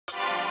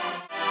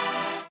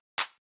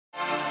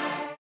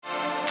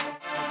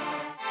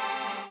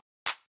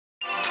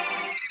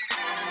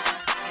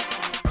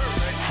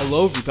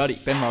Hello everybody,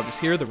 Ben Rogers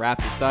here, the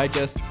Raptors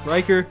Digest.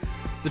 Riker,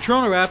 the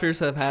Toronto Raptors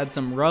have had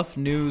some rough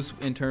news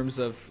in terms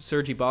of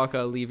Serge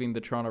Ibaka leaving the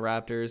Toronto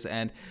Raptors,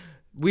 and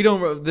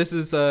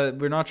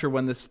we're not sure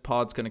when this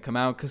pod's going to come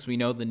out because we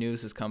know the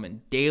news is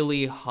coming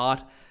daily,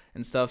 hot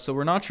and stuff, so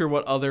we're not sure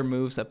what other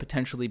moves have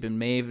potentially been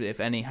made, if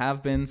any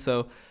have been,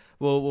 so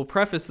we'll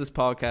preface this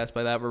podcast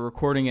by that. We're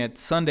recording it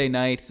Sunday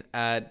night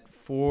at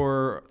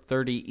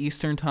 4:30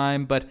 Eastern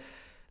time, but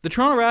the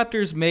Toronto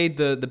Raptors made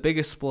the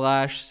biggest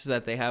splash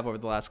that they have over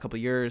the last couple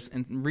of years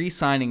in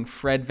re-signing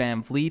Fred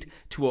VanVleet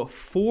to a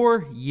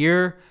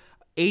 4-year,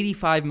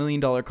 $85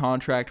 million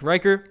contract.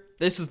 Riker,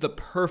 this is the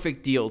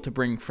perfect deal to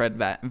bring Fred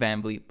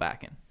VanVleet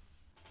back in.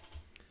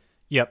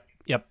 Yep.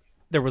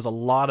 There was a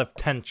lot of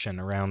tension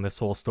around this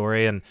whole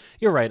story, and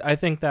you're right. I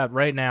think that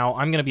right now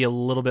I'm going to be a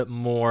little bit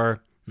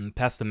more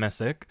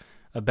pessimistic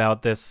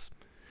about this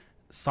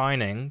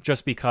signing,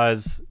 just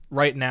because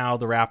right now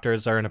the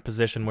Raptors are in a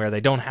position where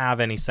they don't have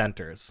any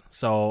centers.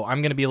 So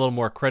I'm going to be a little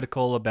more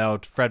critical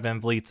about Fred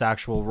VanVleet's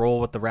actual role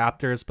with the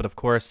Raptors, but of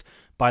course,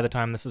 by the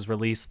time this is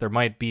released, there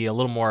might be a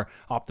little more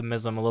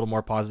optimism, a little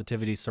more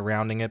positivity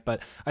surrounding it. But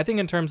I think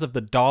in terms of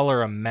the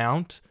dollar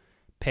amount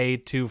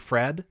paid to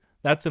Fred,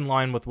 that's in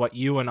line with what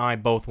you and I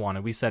both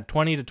wanted. We said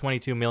 $20 to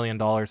 $22 million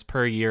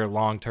per year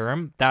long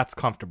term. That's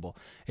comfortable.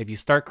 If you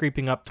start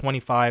creeping up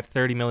 $25,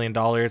 $30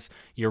 million,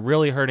 you're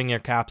really hurting your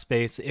cap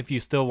space if you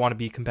still want to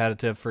be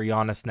competitive for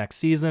Giannis next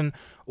season,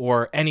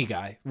 or any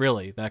guy,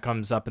 really, that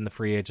comes up in the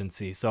free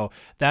agency. So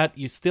that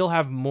you still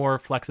have more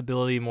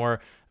flexibility,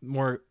 more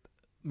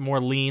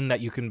lean,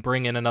 that you can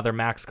bring in another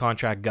max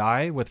contract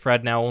guy, with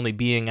Fred now only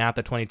being at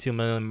the 22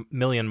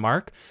 million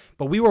mark.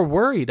 But we were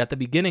worried at the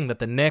beginning that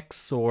the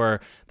Knicks or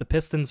the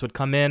Pistons would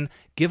come in,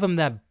 give him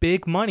that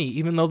big money,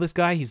 even though this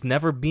guy, he's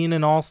never been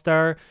an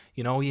all-star.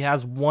 You know, he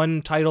has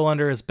one title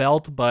under his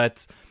belt,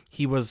 but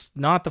he was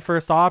not the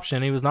first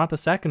option. He was not the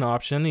second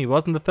option. He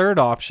wasn't the third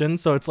option.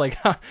 So it's like,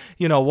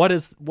 you know,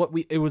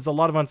 it was a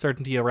lot of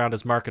uncertainty around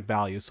his market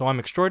value. So I'm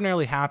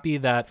extraordinarily happy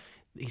that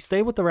he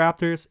stayed with the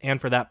Raptors, and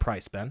for that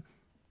price, Ben.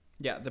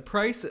 Yeah, the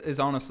price is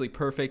honestly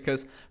perfect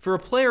because for a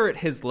player at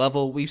his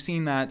level, we've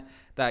seen that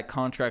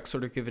contract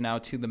sort of given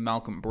out to the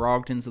Malcolm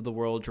Brogdons of the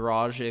world,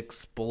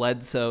 Dragics,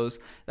 Bledsoes.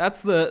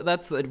 That's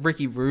the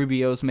Ricky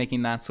Rubio's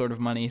making that sort of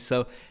money.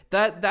 So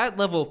that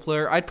level of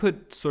player, I'd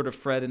put sort of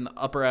Fred in the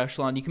upper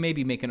echelon. You can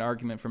maybe make an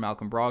argument for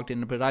Malcolm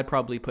Brogdon, but I'd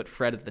probably put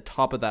Fred at the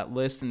top of that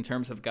list in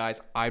terms of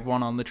guys I'd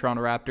want on the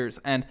Toronto Raptors.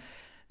 And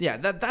yeah,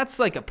 that's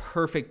like a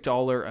perfect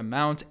dollar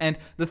amount. And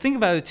the thing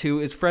about it, too,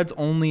 is Fred's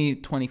only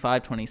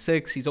 25,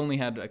 26. He's only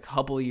had a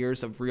couple of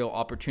years of real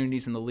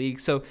opportunities in the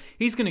league. So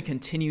he's going to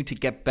continue to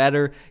get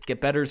better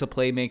as a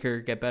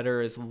playmaker, get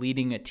better as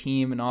leading a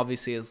team. And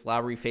obviously, as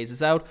Lowry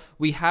phases out,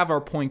 we have our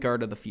point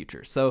guard of the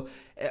future. So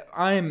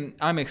I'm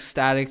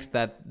ecstatic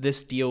that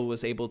this deal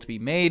was able to be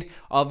made.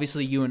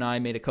 Obviously, you and I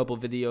made a couple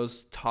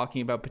videos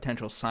talking about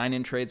potential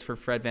sign-in trades for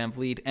Fred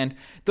VanVleet. And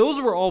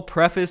those were all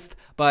prefaced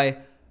by,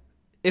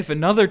 if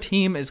another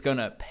team is going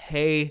to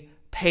pay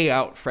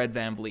out Fred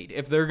VanVleet,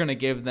 if they're going to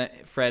give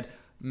Fred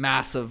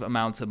massive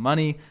amounts of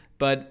money,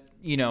 but,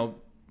 you know,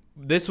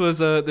 this was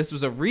a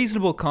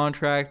reasonable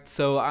contract,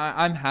 so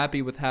I'm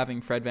happy with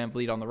having Fred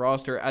VanVleet on the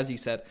roster. As you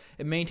said,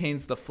 it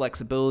maintains the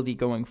flexibility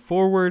going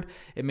forward.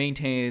 It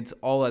maintains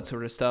all that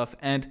sort of stuff.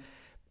 And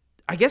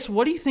I guess,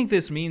 what do you think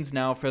this means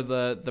now for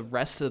the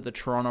rest of the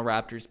Toronto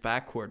Raptors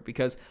backcourt?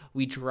 Because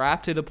we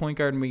drafted a point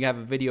guard, and we have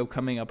a video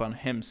coming up on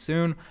him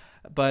soon.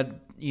 But,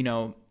 you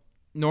know,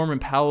 Norman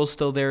Powell's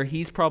still there.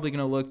 He's probably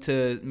going to look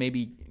to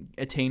maybe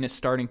attain a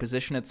starting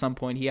position at some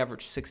point. He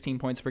averaged 16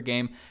 points per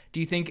game. Do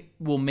you think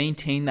we'll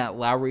maintain that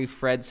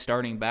Lowry-Fred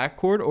starting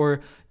backcourt,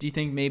 or do you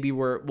think maybe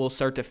we'll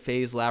start to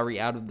phase Lowry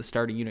out of the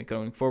starting unit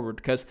going forward?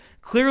 Because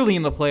clearly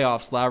in the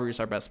playoffs, Lowry's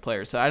our best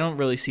player, so I don't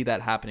really see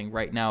that happening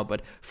right now.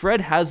 But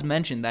Fred has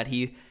mentioned that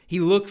he's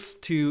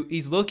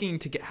looking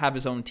to have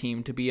his own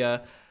team, to be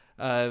a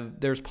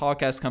there's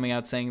podcasts coming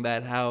out saying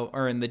that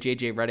in the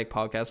JJ Redick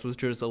podcast, was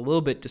just a little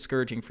bit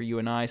discouraging for you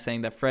and I,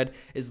 saying that Fred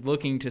is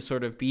looking to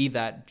sort of be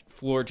that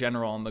floor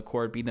general on the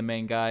court, be the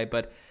main guy.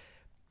 But,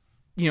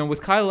 you know,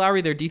 with Kyle Lowry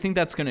there, do you think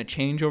that's going to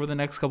change over the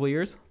next couple of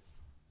years?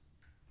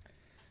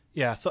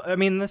 Yeah, so, I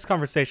mean, this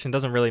conversation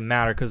doesn't really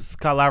matter because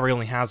Kyle Lowry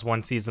only has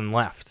one season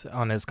left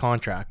on his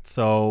contract.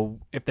 So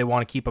if they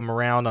want to keep him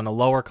around on a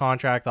lower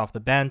contract off the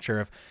bench,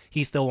 or if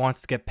he still wants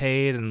to get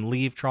paid and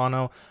leave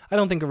Toronto, I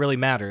don't think it really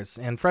matters.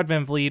 And Fred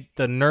VanVleet,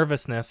 the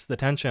nervousness, the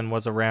tension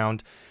was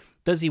around,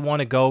 does he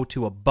want to go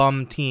to a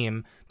bum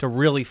team to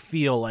really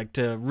feel like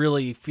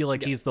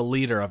he's the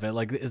leader of it?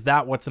 Like, is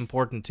that what's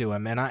important to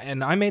him? And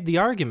I made the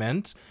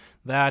argument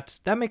that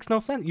makes no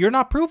sense. You're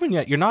not proven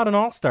yet. You're not an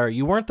all-star.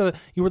 You were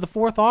the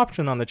fourth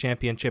option on the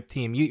championship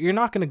team. You're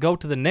not going to go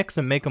to the Knicks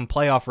and make them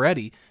playoff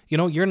ready. You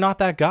know, you're not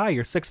that guy.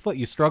 You're 6 foot.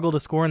 You struggle to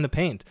score in the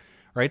paint,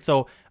 right?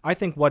 So I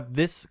think what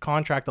this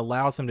contract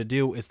allows him to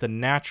do is to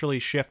naturally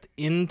shift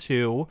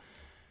into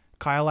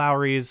Kyle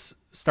Lowry's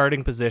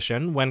starting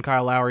position when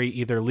Kyle Lowry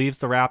either leaves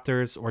the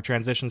Raptors or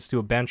transitions to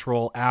a bench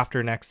role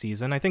after next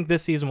season. I think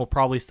this season we'll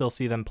probably still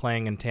see them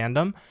playing in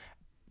tandem.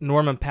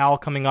 Norman Powell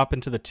coming up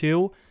into the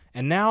 2.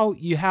 And now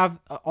you have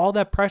all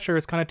that pressure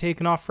is kind of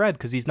taken off Fred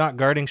because he's not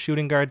guarding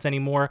shooting guards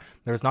anymore.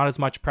 There's not as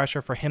much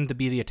pressure for him to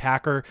be the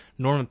attacker.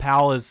 Norman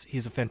Powell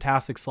he's a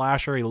fantastic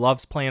slasher. He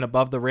loves playing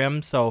above the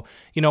rim. So,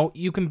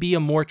 you can be a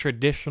more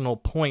traditional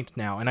point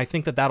now. And I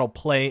think that that'll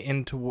play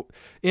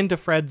into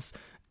Fred's,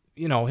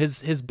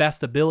 his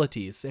best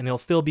abilities, and he'll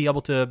still be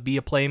able to be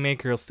a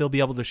playmaker. He'll still be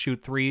able to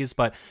shoot threes,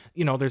 but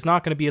there's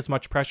not going to be as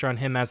much pressure on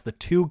him as the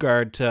 2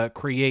 guard to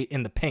create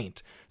in the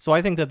paint. So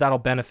I think that that'll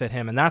benefit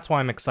him, and that's why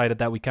I'm excited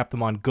that we kept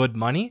him on good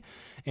money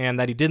and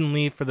that he didn't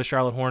leave for the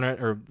Charlotte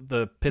Hornet or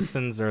the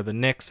Pistons or the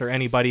Knicks or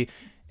anybody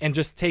and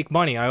just take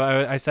money.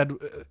 I said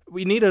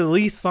we need to at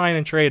least sign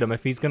and trade him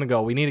if he's going to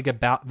go. We need to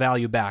get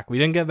value back. We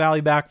didn't get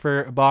value back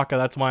for Ibaka.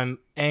 That's why I'm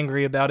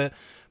angry about it.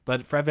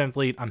 But Fred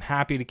VanVleet, I'm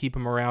happy to keep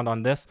him around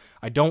on this.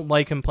 I don't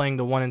like him playing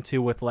the 1 and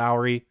 2 with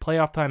Lowry.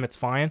 Playoff time, it's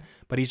fine,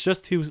 but he's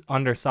just too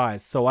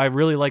undersized. So I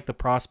really like the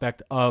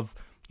prospect of,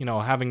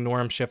 having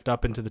Norm shift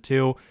up into the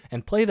 2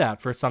 and play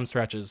that for some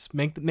stretches.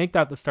 Make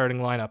that the starting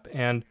lineup.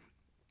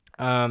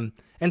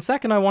 And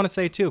second, I want to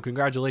say, too,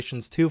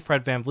 congratulations to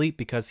Fred VanVleet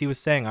because he was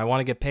saying, I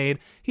want to get paid.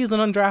 He's an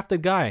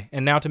undrafted guy.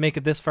 And now to make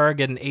it this far,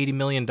 getting $80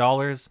 million,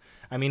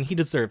 I mean, he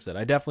deserves it.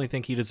 I definitely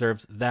think he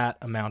deserves that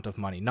amount of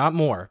money. Not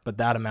more, but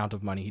that amount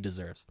of money he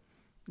deserves.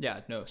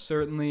 Yeah, no,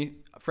 certainly.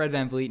 Fred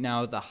VanVleet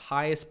now the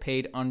highest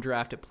paid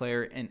undrafted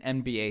player in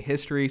NBA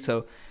history.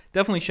 So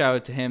definitely shout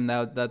out to him.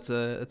 That's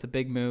a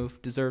big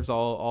move. Deserves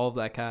all of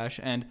that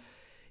cash. And,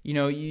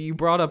 you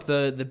brought up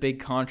the big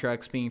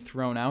contracts being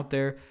thrown out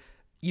there.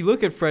 You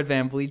look at Fred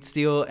VanVleet's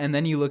deal, and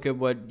then you look at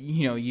what,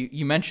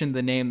 you mentioned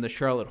the name, the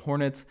Charlotte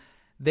Hornets.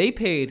 They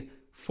paid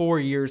 4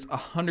 years,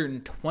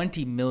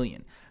 $120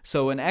 million.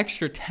 So an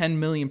extra $10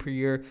 million per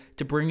year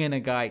to bring in a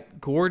guy,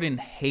 Gordon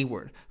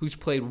Hayward, who's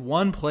played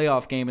 1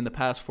 playoff game in the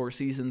past 4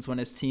 seasons when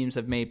his teams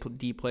have made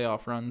deep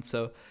playoff runs.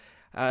 So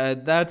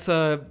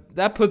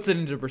that puts it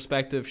into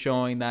perspective,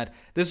 showing that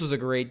this was a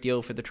great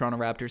deal for the Toronto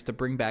Raptors to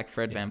bring back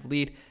Fred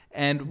VanVleet.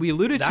 And we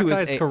alluded to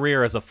that guy's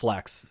career as a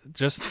flex.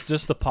 Just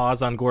the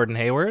pause on Gordon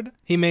Hayward.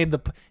 He made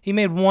 1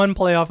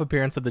 playoff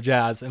appearance at the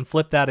Jazz and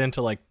flipped that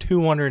into like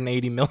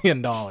 $280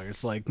 million,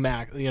 like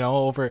max,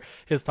 over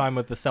his time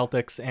with the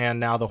Celtics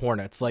and now the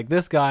Hornets. Like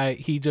this guy,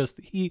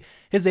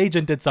 his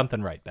agent did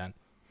something right, Ben.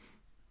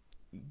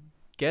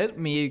 Get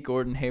me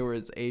Gordon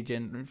Hayward's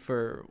agent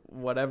for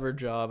whatever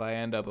job I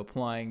end up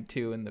applying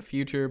to in the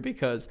future,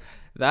 because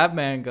that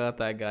man got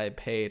that guy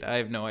paid. I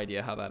have no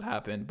idea how that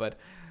happened, but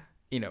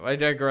I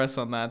digress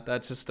on that.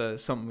 That's just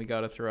something we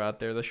got to throw out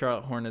there. The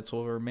Charlotte Hornets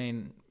will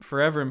remain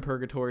forever in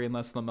purgatory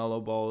unless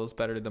LaMelo Ball is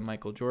better than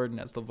Michael Jordan,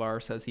 as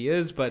LeVar says he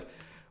is, but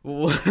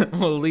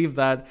we'll leave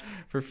that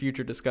for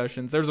future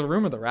discussions. There's a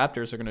rumor the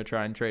Raptors are going to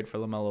try and trade for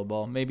LaMelo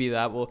Ball. Maybe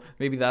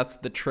that's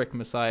the trick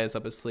Messiah's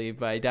up his sleeve,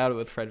 but I doubt it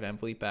with Fred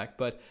VanVleet back.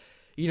 But,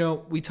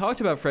 we talked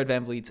about Fred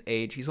VanVleet's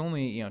age. He's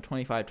only,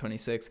 25,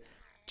 26.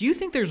 Do you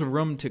think there's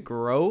room to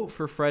grow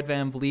for Fred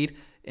VanVleet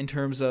in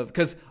terms of,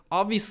 because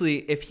obviously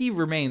if he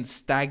remains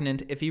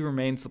stagnant, if he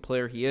remains the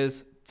player he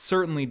is,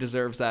 certainly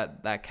deserves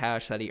that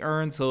cash that he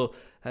earns. He'll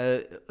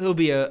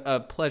be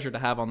a pleasure to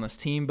have on this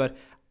team, but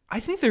I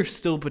think there's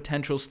still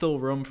potential, still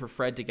room for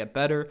Fred to get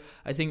better.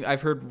 I think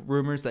I've heard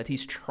rumors that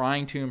he's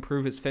trying to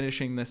improve his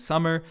finishing this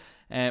summer,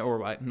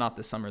 or not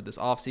this summer, this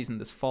offseason,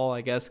 this fall,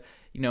 I guess.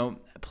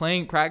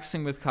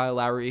 Practicing with Kyle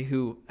Lowry,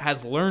 who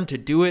has learned to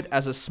do it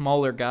as a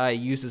smaller guy,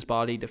 use his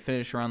body to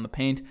finish around the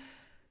paint.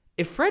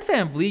 If Fred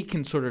VanVleet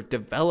can sort of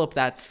develop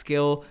that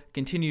skill,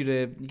 continue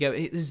to get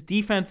his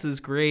defense is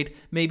great,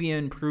 maybe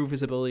improve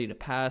his ability to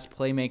pass,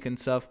 play make and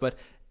stuff, but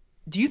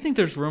do you think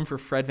there's room for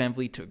Fred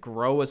VanVleet to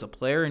grow as a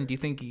player, and do you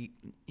think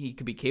he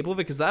could be capable of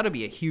it? Because that would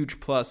be a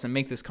huge plus and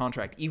make this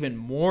contract even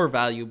more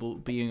valuable,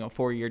 being a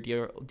 4-year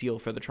deal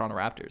for the Toronto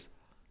Raptors.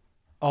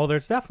 Oh,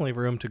 there's definitely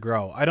room to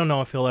grow. I don't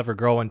know if he'll ever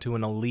grow into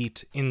an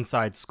elite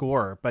inside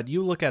scorer, but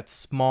you look at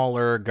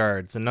smaller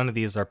guards, and none of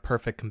these are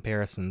perfect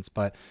comparisons,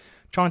 but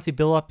Chauncey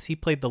Billups, he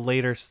played the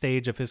later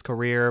stage of his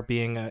career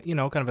being a,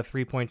 kind of a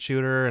 3-point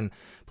shooter and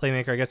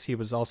playmaker. I guess he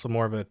was also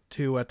more of a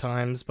 2 at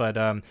times, but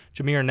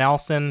Jameer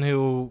Nelson,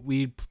 who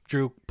we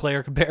drew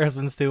player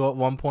comparisons to at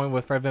one point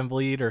with Fred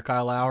VanVleet or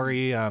Kyle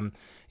Lowry,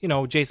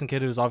 Jason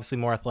Kidd, who's obviously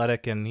more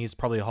athletic, and he's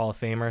probably a Hall of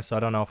Famer, so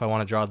I don't know if I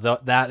want to draw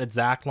that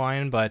exact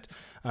line, but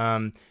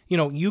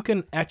you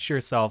can etch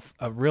yourself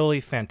a really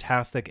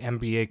fantastic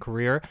NBA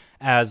career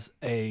as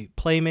a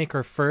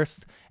playmaker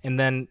first and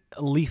then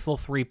a lethal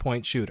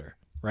 3-point shooter,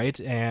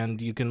 right?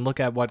 And you can look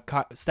at what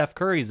Steph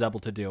Curry is able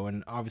to do,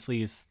 and obviously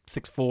he's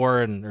 6'4"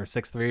 or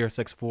 6'3" or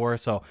 6'4",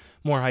 so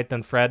more height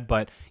than Fred,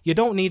 but you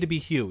don't need to be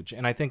huge.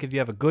 And I think if you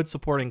have a good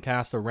supporting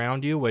cast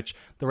around you, which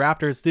the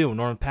Raptors do,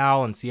 Norman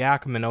Powell and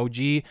Siakam and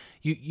OG,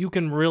 you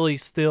can really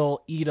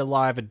still eat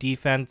alive a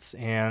defense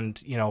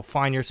and,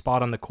 find your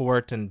spot on the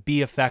court and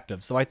be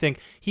effective. So I think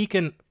he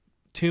can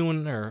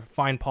tune or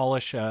fine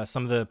polish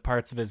some of the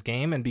parts of his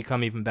game and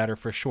become even better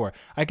for sure.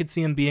 I could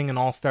see him being an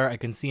all-star. I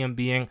can see him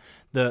being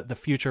the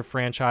future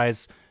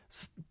franchise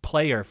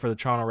player for the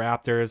Toronto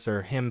Raptors,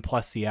 or him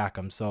plus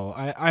Siakam. So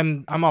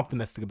I'm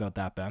optimistic about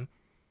that, Ben.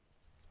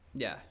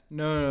 Yeah,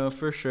 no,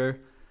 for sure.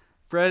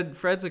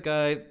 Fred's a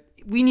guy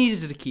we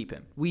needed to keep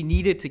him. We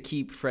needed to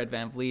keep Fred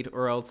VanVleet,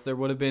 or else we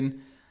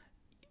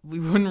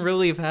wouldn't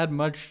really have had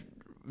much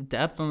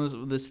depth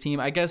on this team.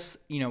 I guess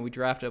we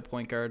drafted a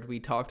point guard. We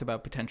talked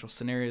about potential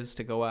scenarios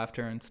to go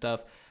after and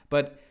stuff,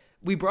 but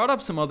we brought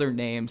up some other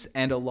names,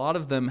 and a lot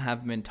of them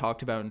have been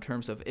talked about in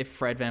terms of if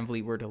Fred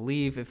VanVleet were to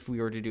leave, if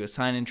we were to do a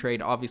sign-and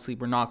trade. Obviously,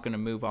 we're not going to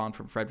move on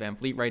from Fred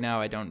VanVleet right now.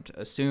 I don't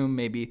assume.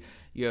 Maybe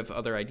you have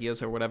other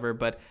ideas or whatever.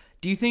 But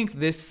do you think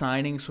this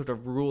signing sort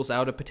of rules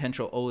out a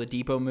potential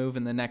Oladipo move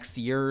in the next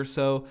year or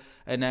so?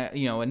 And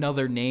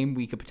another name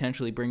we could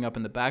potentially bring up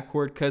in the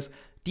backcourt, because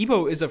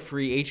Depot is a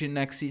free agent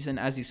next season.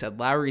 As you said,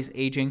 Lowry's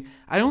aging.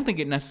 I don't think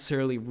it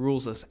necessarily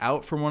rules us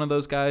out from one of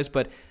those guys,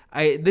 but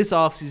this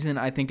offseason,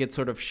 I think it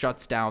sort of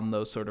shuts down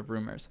those sort of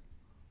rumors.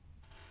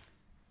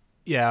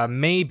 Yeah,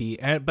 maybe,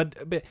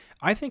 but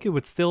I think it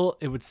would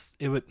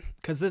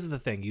because this is the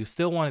thing. You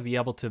still want to be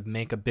able to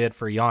make a bid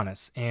for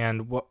Giannis,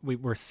 and what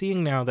we're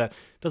seeing now that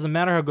it doesn't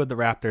matter how good the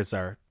Raptors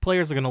are,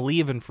 players are going to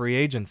leave in free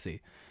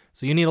agency,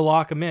 so you need to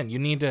lock them in.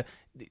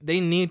 They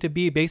need to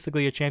be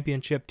basically a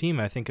championship team,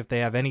 I think, if they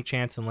have any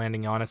chance in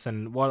landing Giannis.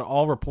 And what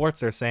all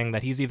reports are saying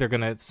that he's either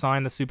going to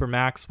sign the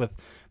Supermax with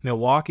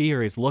Milwaukee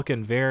or he's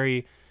looking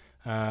very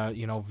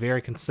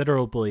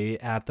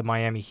considerably at the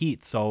Miami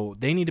Heat. So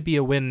they need to be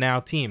a win-now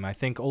team. I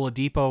think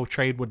Oladipo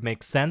trade would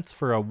make sense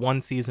for a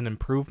one-season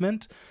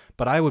improvement,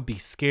 but I would be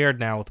scared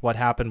now with what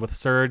happened with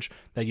Serge,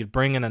 that you'd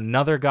bring in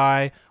another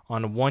guy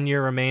on 1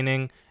 year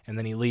remaining, and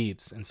then he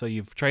leaves. And so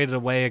you've traded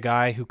away a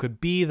guy who could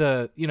be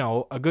a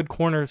good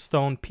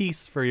cornerstone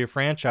piece for your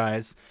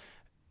franchise.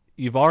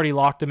 You've already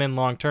locked him in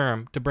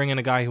long-term to bring in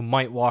a guy who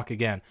might walk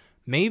again.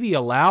 Maybe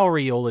a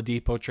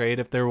Lowry-Oladipo trade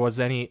if there was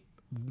any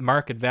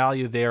market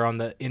value there on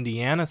the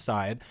Indiana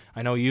side.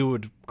 I know you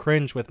would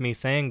cringe with me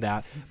saying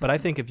that, but I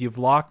think if you've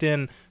locked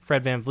in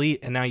Fred VanVleet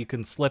and now you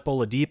can slip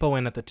Oladipo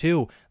in at the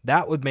 2,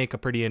 that would make a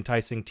pretty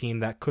enticing team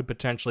that could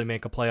potentially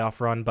make a playoff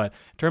run. But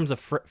in terms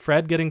of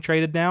Fred getting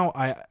traded now,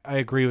 I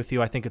agree with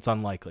you. I think it's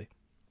unlikely.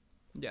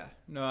 Yeah,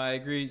 no, I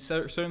agree.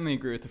 Certainly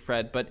agree with the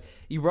Fred, but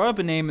you brought up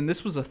a name, and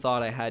this was a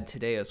thought I had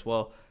today as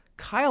well.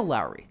 Kyle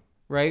Lowry.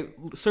 Right,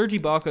 Serge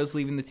Ibaka is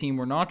leaving the team.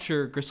 We're not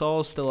sure. Gasol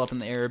is still up in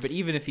the air, but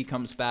even if he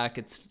comes back,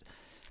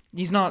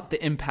 he's not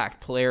the impact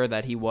player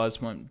that he was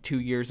 2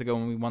 years ago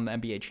when we won the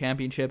NBA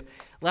championship.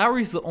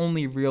 Lowry's the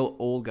only real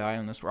old guy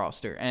on this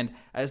roster, and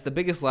as the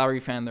biggest Lowry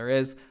fan there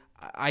is,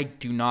 I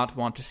do not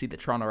want to see the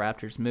Toronto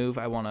Raptors move.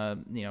 I want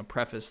to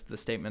preface the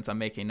statements I'm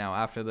making now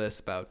after this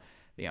about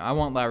I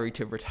want Lowry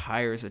to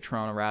retire as a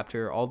Toronto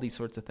Raptor, all these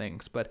sorts of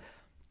things. But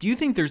do you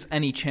think there's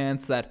any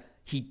chance that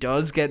he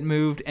does get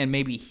moved and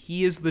maybe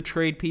he is the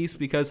trade piece?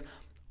 Because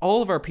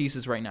all of our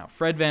pieces right now,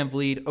 Fred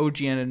VanVleet, OG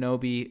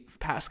Anunoby,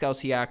 Pascal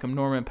Siakam,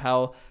 Norman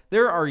Powell,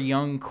 they're our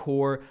young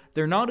core.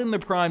 They're not in their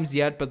primes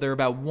yet, but they're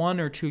about 1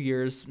 or 2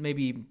 years,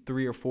 maybe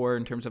 3 or 4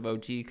 in terms of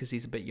OG, because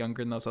he's a bit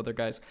younger than those other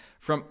guys,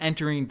 from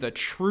entering the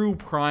true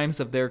primes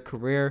of their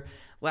career.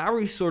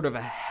 Lowry's sort of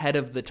ahead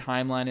of the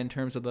timeline in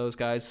terms of those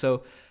guys.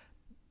 So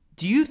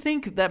do you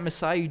think that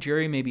Masai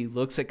Ujiri maybe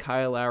looks at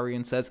Kyle Lowry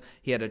and says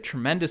he had a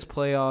tremendous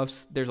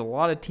playoffs, there's a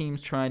lot of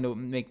teams trying to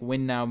make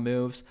win-now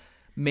moves,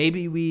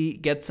 maybe we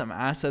get some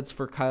assets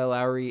for Kyle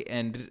Lowry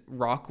and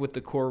rock with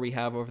the core we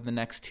have over the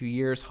next 2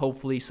 years,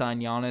 hopefully sign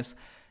Giannis,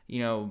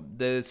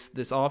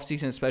 this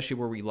offseason, especially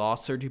where we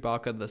lost Serge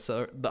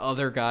Ibaka, the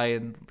other guy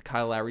in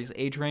Kyle Lowry's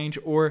age range,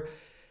 or,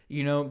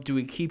 do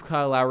we keep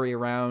Kyle Lowry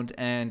around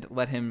and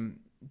let him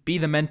be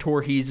the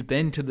mentor he's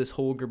been to this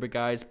whole group of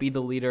guys, be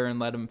the leader, and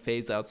let him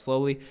phase out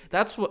slowly?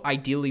 That's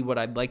ideally what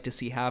I'd like to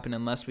see happen,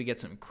 unless we get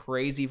some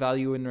crazy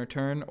value in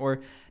return. Or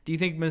do you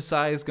think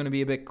Masai is going to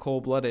be a bit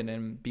cold-blooded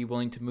and be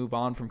willing to move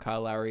on from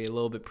Kyle Lowry a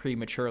little bit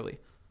prematurely?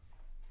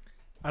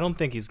 I don't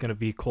think he's going to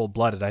be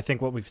cold-blooded. I think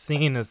what we've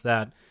seen is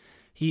that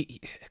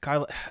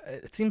Kyle,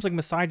 it seems like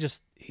Masai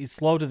he's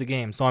slow to the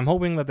game. So I'm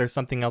hoping that there's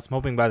something else. I'm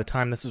hoping by the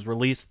time this is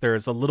released,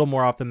 there's a little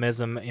more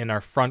optimism in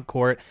our front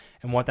court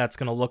and what that's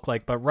going to look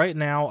like. But right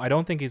now, I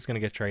don't think he's going to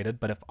get traded.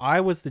 But if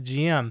I was the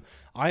GM,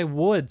 I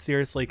would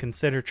seriously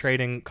consider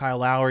trading Kyle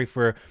Lowry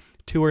for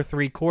 2 or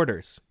 3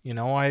 quarters.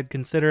 I'd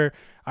consider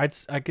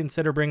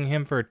bringing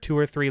him for 2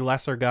 or 3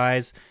 lesser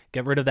guys,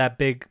 get rid of that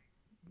big,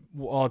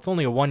 well, it's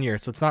only a 1 year,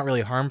 so it's not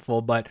really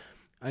harmful, but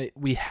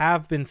we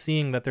have been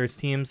seeing that there's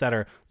teams that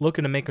are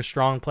looking to make a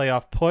strong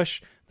playoff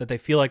push, that they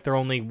feel like they're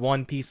only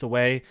one piece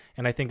away,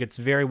 and I think it's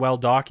very well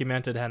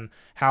documented and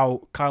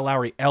how Kyle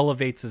Lowry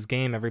elevates his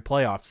game every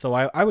playoff. So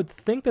I would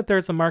think that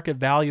there's a market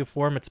value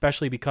for him,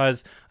 especially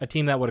because a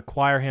team that would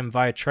acquire him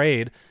via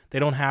trade, they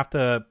don't have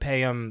to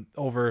pay him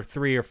over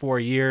 3 or 4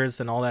 years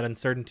and all that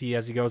uncertainty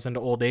as he goes into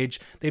old age.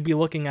 They'd be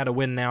looking at a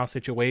win-now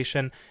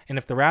situation, and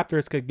if the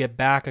Raptors could get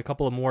back a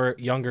couple of more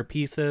younger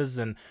pieces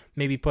and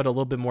maybe put a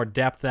little bit more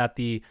depth at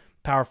the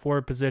power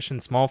forward position,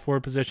 small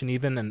forward position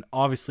even, and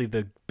obviously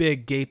the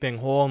big gaping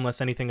hole, unless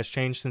anything has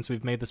changed since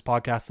we've made this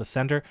podcast, the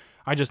center,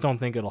 I just don't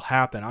think it'll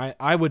happen.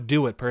 I would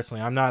do it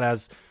personally. I'm not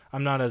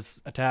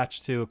as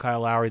attached to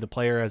Kyle Lowry, the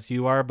player, as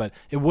you are, but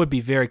it would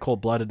be very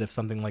cold-blooded if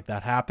something like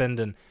that happened,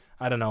 and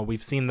I don't know.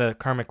 We've seen the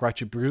karmic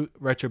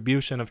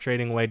retribution of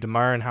trading away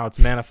DeMar and how it's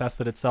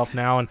manifested itself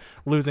now and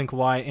losing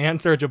Kawhi and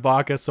Serge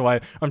Ibaka. So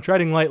I'm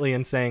treading lightly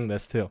in saying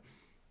this too.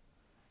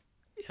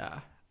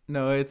 Yeah.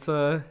 No, it's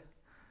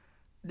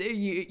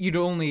you'd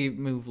only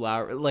move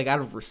Lowry, like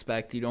out of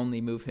respect, you'd only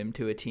move him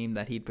to a team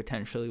that he'd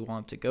potentially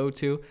want to go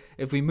to.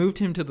 If we moved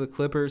him to the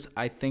Clippers,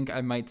 I think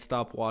I might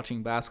stop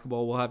watching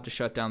basketball. We'll have to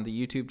shut down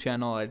the YouTube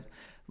channel.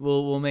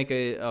 We'll make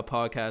a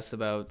podcast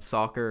about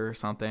soccer or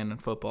something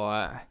and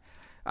football.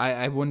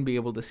 I wouldn't be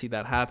able to see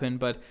that happen,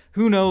 but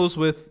who knows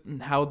with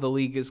how the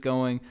league is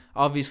going.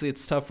 Obviously,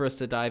 it's tough for us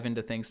to dive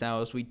into things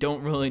now as we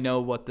don't really know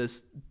what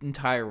this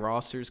entire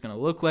roster is going to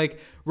look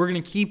like. We're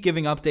going to keep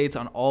giving updates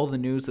on all the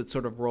news that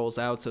sort of rolls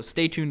out, so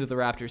stay tuned to the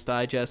Raptors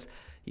Digest.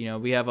 You know,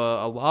 we have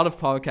a lot of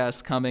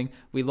podcasts coming.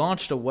 We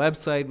launched a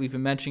website. We've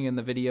been mentioning in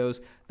the videos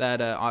that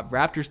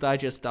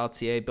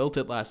raptorsdigest.ca, built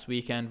it last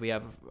weekend. We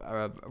have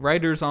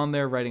writers on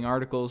there writing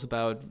articles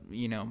about,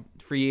 you know,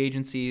 free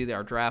agency,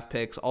 our draft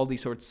picks, all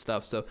these sorts of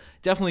stuff. So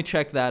definitely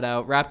check that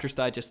out,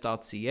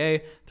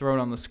 raptorsdigest.ca. Throw it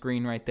on the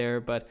screen right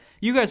there. But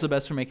you guys are the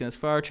best for making this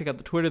far. Check out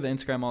the Twitter, the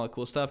Instagram, all that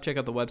cool stuff. Check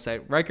out the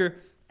website. Riker,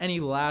 any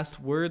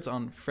last words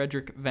on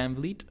Frederick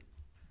VanVleet?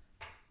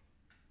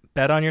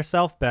 Bet on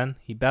yourself, Ben.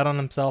 He bet on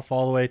himself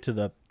all the way to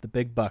the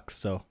big bucks.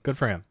 So good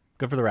for him.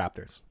 Good for the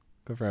Raptors.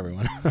 Good for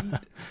everyone.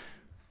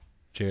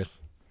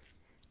 Cheers.